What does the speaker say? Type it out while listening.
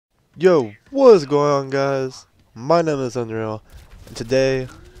Yo, what is going on, guys? My name is Unreal, and today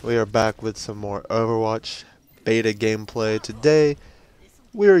we are back with some more Overwatch beta gameplay. Today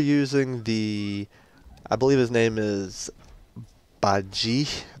we are using I believe his name is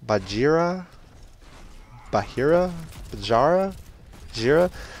Bajira,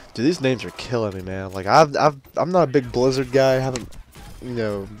 Jira. Dude, these names are killing me, man. Like I'm not a big Blizzard guy. I haven't,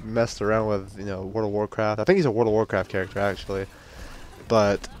 messed around with, World of Warcraft. I think he's a World of Warcraft character actually.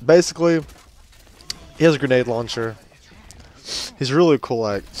 But basically, he has a grenade launcher. He's really cool.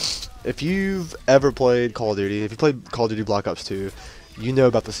 Like, if you've ever played Call of Duty, if you played Call of Duty Black Ops 2, you know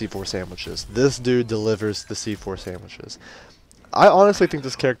about the C4 sandwiches. This dude delivers the C4 sandwiches. I honestly think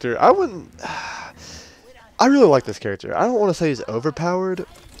this character, I really like this character. I don't want to say he's overpowered,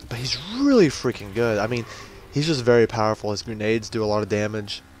 but he's really freaking good. I mean, he's just very powerful. His grenades do a lot of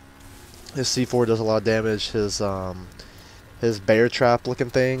damage. His C4 does a lot of damage. His bear trap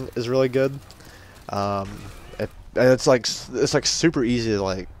looking thing is really good. And it's like super easy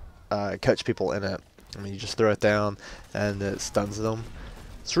to catch people in it. I mean, you just throw it down and it stuns them.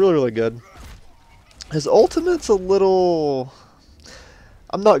 It's really good. His ultimate's a little,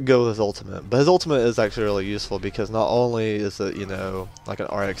 I'm not good with his ultimate, but his ultimate is actually really useful because not only is it, like an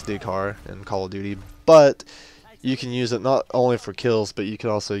RXD car in Call of Duty, but you can use it not only for kills, but you can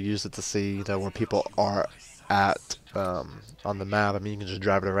also use it to see, where people are at on the map. I mean, you can just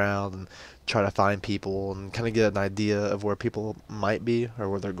drive it around and try to find people and kind of get an idea of where people might be or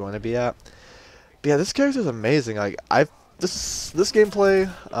where they're going to be at. But yeah, this character is amazing. Like, this gameplay,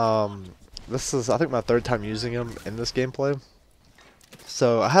 this is, I think, my third time using him in this gameplay.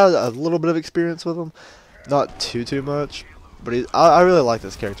 So I had a little bit of experience with him, not too much, but I really like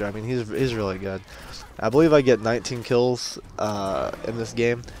this character. I mean, he's really good. I believe I get 19 kills in this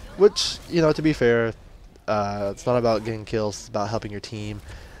game, which, to be fair, it's not about getting kills, it's about helping your team,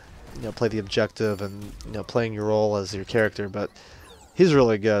 play the objective and, playing your role as your character. But he's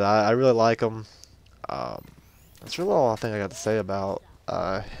really good. I really like him. That's really all I think I got to say about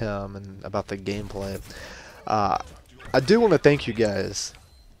him and about the gameplay. I do want to thank you guys.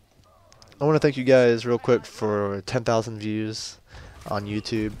 I want to thank you guys real quick for 10,000 views on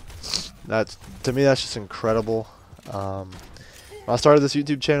YouTube. To me, that's just incredible. When I started this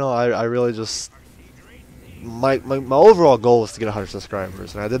YouTube channel, I really just, my overall goal was to get 100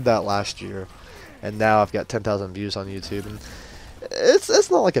 subscribers, and I did that last year, and now I've got 10,000 views on YouTube, and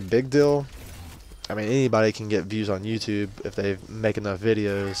it's not like a big deal. I mean, anybody can get views on YouTube if they make enough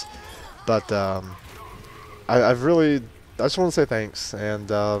videos, but I just want to say thanks.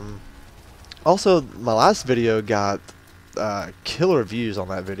 And also, my last video got killer views on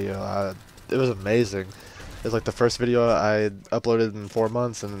that video. It was amazing. It was like the first video I uploaded in 4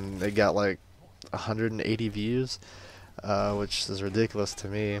 months, and it got like 180 views, which is ridiculous to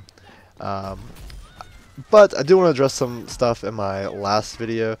me. But I do want to address some stuff in my last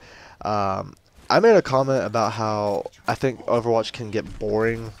video. I made a comment about how I think Overwatch can get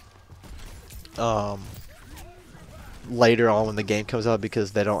boring later on when the game comes out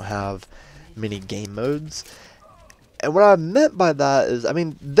because they don't have many game modes. And what I meant by that is, I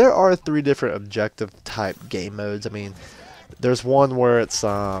mean, there are 3 different objective type game modes. I mean, there's one where it's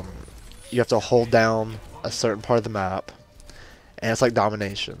you have to hold down a certain part of the map, and it's like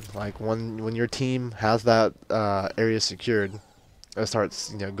domination. Like when your team has that area secured, it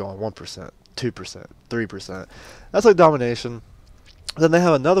starts going 1%, 2%, 3%. That's like domination. Then they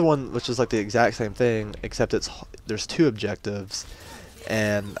have another one which is like the exact same thing, except there's 2 objectives,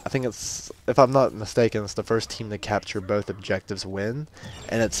 and I think it's, if I'm not mistaken, it's the first team to capture both objectives win,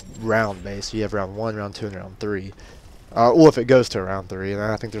 and it's round based. So you have round 1, round 2, and round 3. Well, if it goes to round 3, and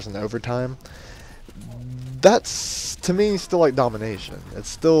I think there's an overtime. That's, to me, still like domination. It's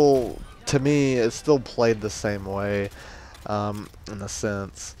still, to me, it's still played the same way, in a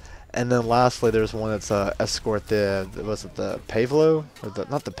sense. And then lastly, there's one that's escort was it the Pavlo? Or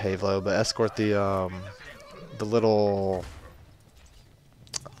not the Pavlo, but escort the little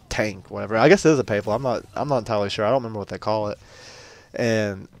tank, whatever. I guess it is a Pavlo. I'm not entirely sure. I don't remember what they call it.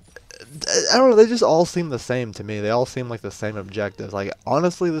 And I don't know, they just all seem the same to me. They all seem like the same objectives. Like,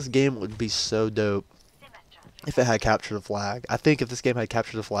 honestly, this game would be so dope if it had capture the flag. I think if this game had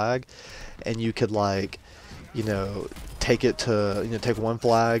capture the flag, and you could, like, take it to, take one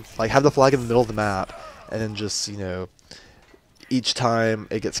flag, like have the flag in the middle of the map, and then just, each time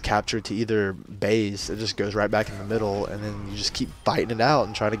it gets captured to either base, it just goes right back in the middle, and then you just keep fighting it out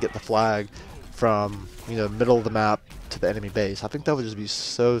and trying to get the flag from, middle of the map to the enemy base. I think that would just be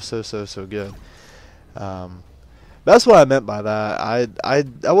so good. That's what I meant by that.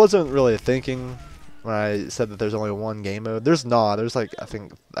 I wasn't really thinking when I said that there's only one game mode. There's not. There's like,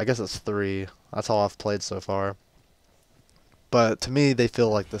 I guess it's 3. That's all I've played so far. But to me, they feel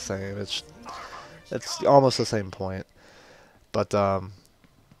like the same. It's almost the same point. But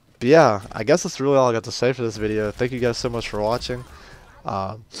yeah, I guess that's really all I got to say for this video. Thank you guys so much for watching.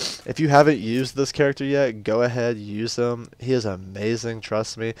 If you haven't used this character yet, go ahead, use him. He is amazing,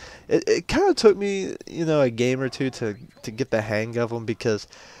 trust me. It kind of took me, you know, a game or two to get the hang of him because,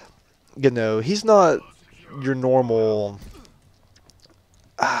 you know, he's not your normal...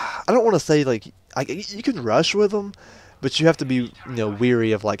 I don't want to say, like, you can rush with him, but you have to be, you know,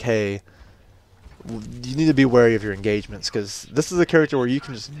 weary of, like, hey, you need to be wary of your engagements, because this is a character where you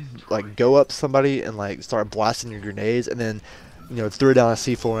can just, like, go up to somebody and, like, start blasting your grenades, and then, you know, throw down a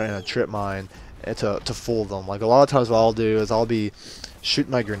C4 and a trip mine to fool them. Like, a lot of times what I'll do is I'll be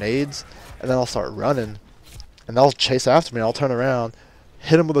shooting my grenades, and then I'll start running, and they'll chase after me, and I'll turn around,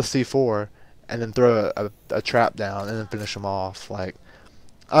 hit them with a C4, and then throw a trap down, and then finish them off. Like,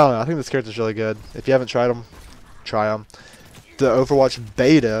 I don't know, I think this character's really good. If you haven't tried him, try him. The Overwatch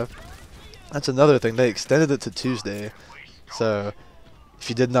beta, that's another thing. They extended it to Tuesday. So, if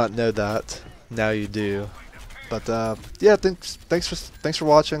you did not know that, now you do. But, yeah, thanks for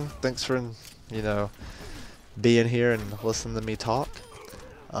watching. Thanks for, you know, being here and listening to me talk.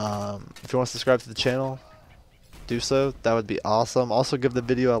 If you want to subscribe to the channel, do so. That would be awesome. Also, give the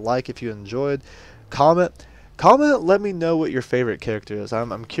video a like if you enjoyed. Comment, let me know what your favorite character is.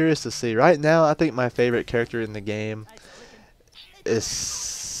 I'm curious to see. Right now, I think my favorite character in the game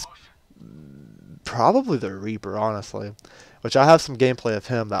is probably the Reaper, honestly. Which I have some gameplay of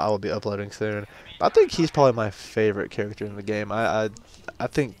him that I will be uploading soon. But I think he's probably my favorite character in the game. I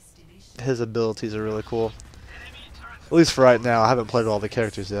think his abilities are really cool. At least for right now. I haven't played all the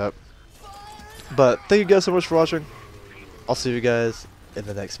characters yet. But thank you guys so much for watching. I'll see you guys in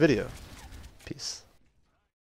the next video. Peace.